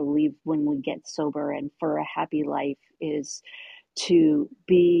purpose, I believe, when we get sober and for a happy life is to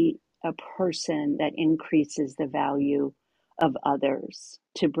be a person that increases the value of others,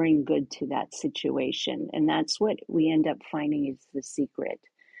 to bring good to that situation. And that's what we end up finding is the secret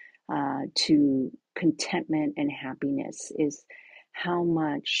to contentment and happiness, is how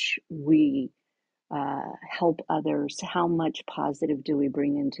much we help others, how much positive do we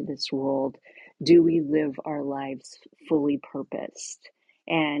bring into this world, do we live our lives fully purposed.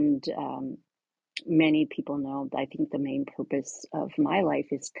 And many people know, I think the main purpose of my life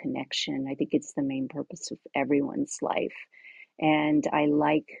is connection. I think it's the main purpose of everyone's life. And I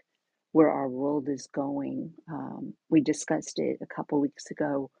like where our world is going. We discussed it a couple weeks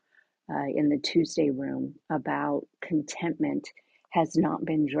ago in the Tuesday room about contentment has not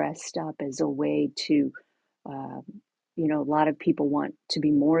been dressed up as a way to, uh, a lot of people want to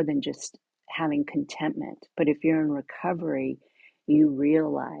be more than just having contentment. But if you're in recovery, you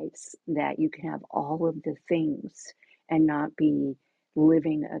realize that you can have all of the things and not be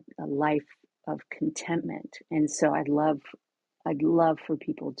living a life of contentment. And so I'd love for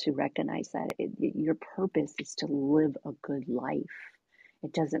people to recognize that your purpose is to live a good life.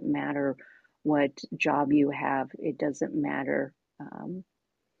 It doesn't matter what job you have. It doesn't matter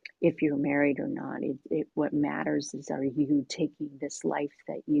if you're married or not. What matters is, are you taking this life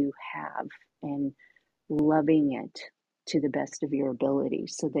that you have and loving it to the best of your ability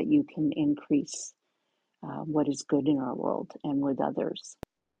so that you can increase what is good in our world and with others.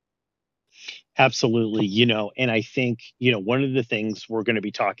 Absolutely. And I think, one of the things we're going to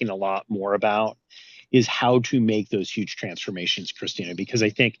be talking a lot more about is how to make those huge transformations, Christina, because I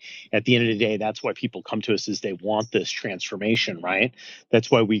think at the end of the day, that's why people come to us, is they want this transformation, right?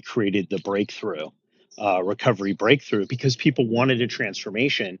 That's why we created the breakthrough, recovery breakthrough, because people wanted a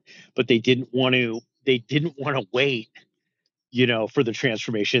transformation, but they didn't want to wait, for the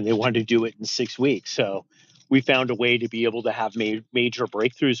transformation. They wanted to do it in 6 weeks. So we found a way to be able to have major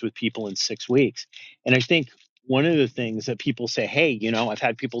breakthroughs with people in 6 weeks. And I think one of the things that people say, hey, I've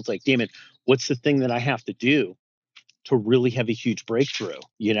had people like, Damon, what's the thing that I have to do to really have a huge breakthrough,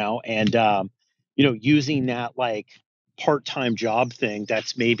 and, using that like part-time job thing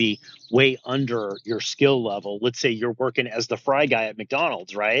that's maybe way under your skill level. Let's say you're working as the fry guy at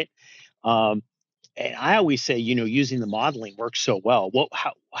McDonald's, right? And I always say, using the modeling works so well.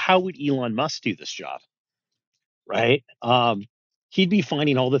 How would Elon Musk do this job, right? He'd be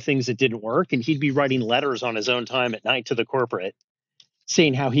finding all the things that didn't work, and he'd be writing letters on his own time at night to the corporate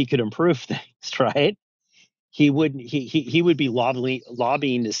saying how he could improve things, right? He would be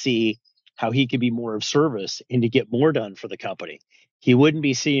lobbying to see how he could be more of service and to get more done for the company. He wouldn't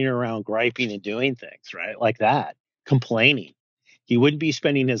be sitting around griping and doing things, right? Like that, complaining. He wouldn't be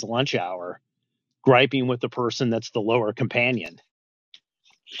spending his lunch hour griping with the person that's the lower companion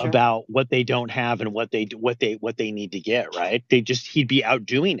Sure. about what they don't have and what they need to get, right? He'd be out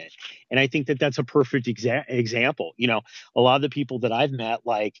doing it. And I think that that's a perfect example. A lot of the people that I've met,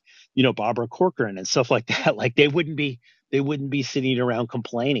 like, Barbara Corcoran and stuff like that, like they wouldn't be sitting around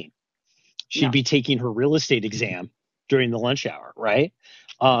complaining. She'd be taking her real estate exam during the lunch hour, right?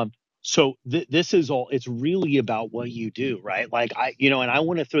 So this is all, it's really about what you do, right? Like and I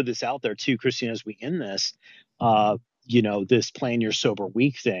want to throw this out there too, Christina, as we end this, this Plan Your Sober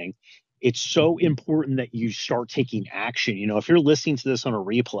Week thing. It's so important that you start taking action. If you're listening to this on a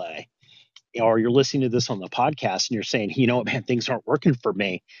replay or you're listening to this on the podcast and you're saying, man, things aren't working for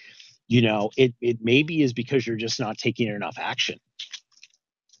me, it maybe is because you're just not taking enough action.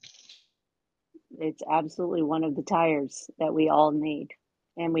 It's absolutely one of the tires that we all need,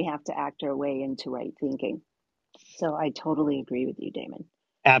 and we have to act our way into right thinking. So I totally agree with you, Damon.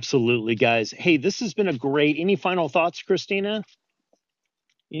 Absolutely, guys. Hey, this has been any final thoughts, Christina?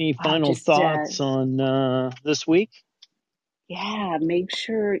 Any final thoughts on this week? Yeah, make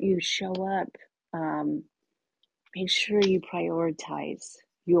sure you show up. Make sure you prioritize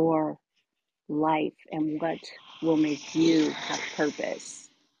your life and what will make you have purpose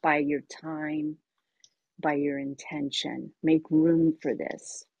by your time, by your intention. Make room for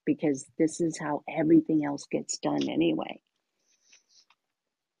this, because this is how everything else gets done anyway.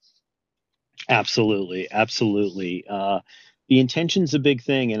 Absolutely. The intention's a big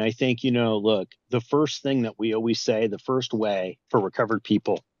thing. And I think, look, the first thing that we always say, the first way for recovered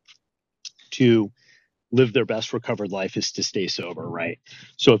people to live their best recovered life is to stay sober, right?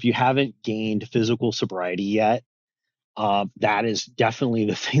 So if you haven't gained physical sobriety yet, that is definitely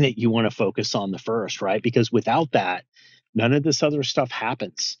the thing that you want to focus on the first, right? Because without that, none of this other stuff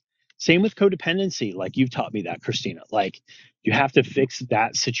happens. Same with codependency. Like you've taught me that, Christina. Like you have to fix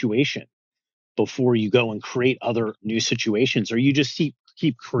that situation before you go and create other new situations, or you just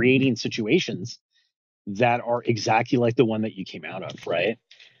keep creating situations that are exactly like the one that you came out of, right?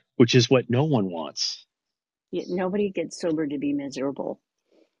 Which is what no one wants. Yeah, nobody gets sober to be miserable.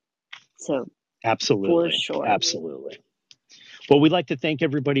 So absolutely, for sure. Absolutely. Well, we'd like to thank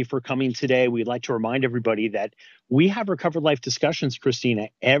everybody for coming today. We'd like to remind everybody that we have Recovered Life discussions, Christina,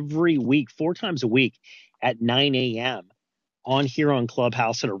 every week, 4 times a week at 9 a.m. on here on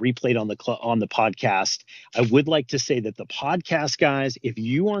Clubhouse and are replayed on the podcast. I would like to say that the podcast, guys, if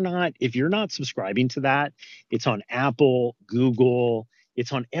you're not subscribing to that, it's on Apple, Google,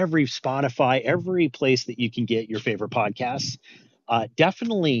 it's on every Spotify, every place that you can get your favorite podcasts.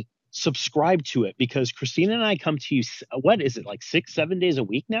 Definitely subscribe to it, because Christina and I come to you, what is it, like 6-7 days a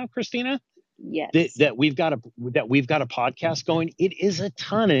week now, Christina? Yes. That we've got a podcast going. It is a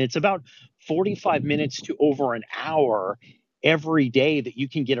ton, and it's about 45 minutes to over an hour every day that you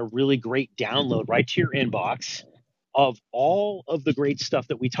can get a really great download right to your inbox of all of the great stuff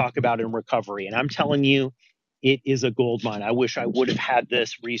that we talk about in recovery. And I'm telling you, it is a gold mine. I wish I would have had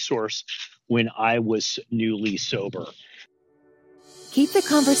this resource when I was newly sober. Keep the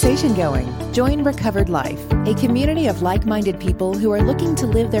conversation going. Join Recovered Life, a community of like-minded people who are looking to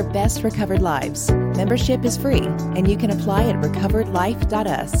live their best recovered lives. Membership is free, and you can apply at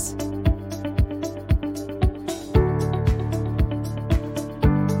recoveredlife.us.